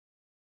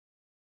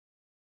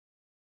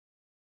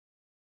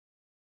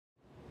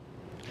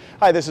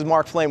Hi, this is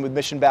Mark Flame with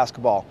Mission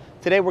Basketball.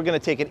 Today we're going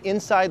to take an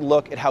inside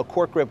look at how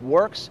Court Grip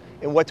works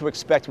and what to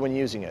expect when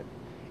using it.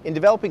 In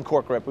developing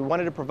Court Grip, we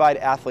wanted to provide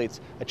athletes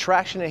a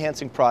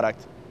traction-enhancing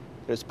product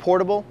that is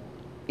portable,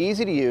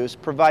 easy to use,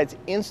 provides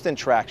instant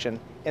traction,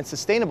 and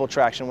sustainable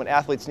traction when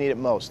athletes need it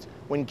most,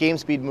 when game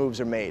speed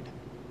moves are made.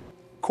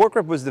 Court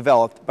Grip was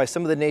developed by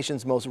some of the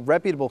nation's most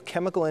reputable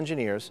chemical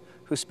engineers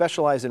who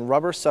specialize in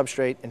rubber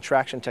substrate and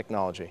traction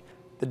technology.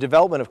 The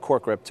development of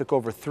Court Grip took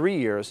over 3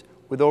 years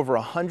with over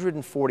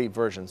 140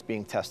 versions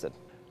being tested.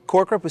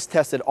 Court Grip was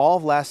tested all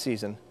of last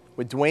season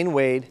with Dwayne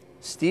Wade,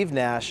 Steve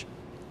Nash,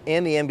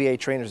 and the NBA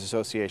Trainers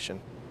Association,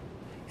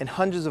 and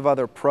hundreds of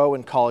other pro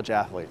and college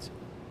athletes.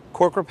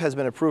 Court Grip has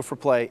been approved for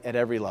play at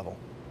every level.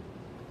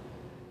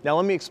 Now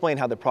let me explain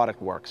how the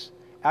product works.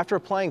 After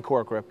applying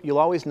Court Grip, you'll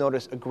always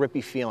notice a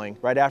grippy feeling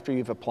right after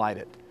you've applied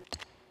it.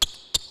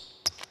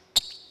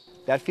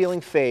 That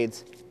feeling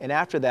fades, and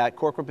after that,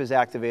 Court Grip is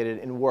activated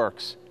and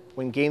works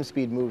when game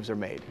speed moves are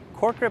made.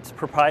 Court Grip's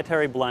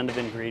proprietary blend of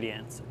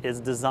ingredients is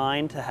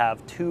designed to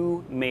have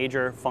 2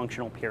 major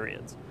functional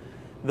periods.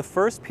 The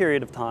first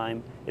period of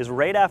time is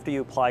right after you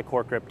apply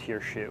Court Grip to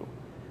your shoe.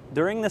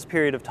 During this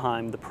period of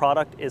time, the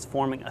product is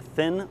forming a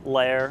thin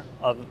layer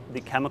of the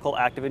chemical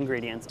active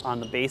ingredients on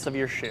the base of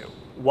your shoe.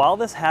 While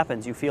this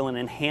happens, you feel an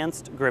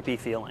enhanced grippy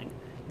feeling.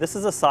 This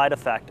is a side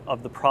effect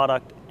of the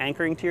product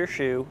anchoring to your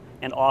shoe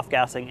and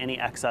off-gassing any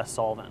excess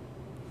solvent.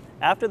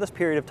 After this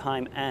period of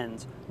time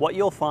ends, what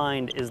you'll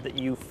find is that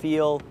you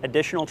feel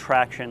additional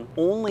traction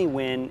only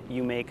when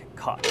you make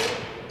cuts.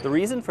 The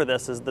reason for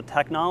this is the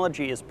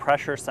technology is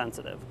pressure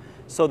sensitive,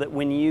 so that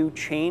when you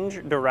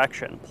change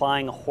direction,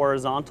 applying a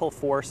horizontal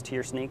force to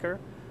your sneaker,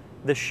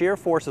 the shear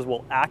forces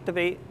will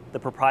activate the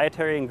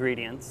proprietary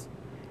ingredients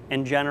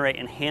and generate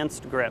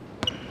enhanced grip.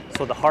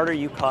 So the harder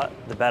you cut,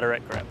 the better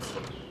it grips.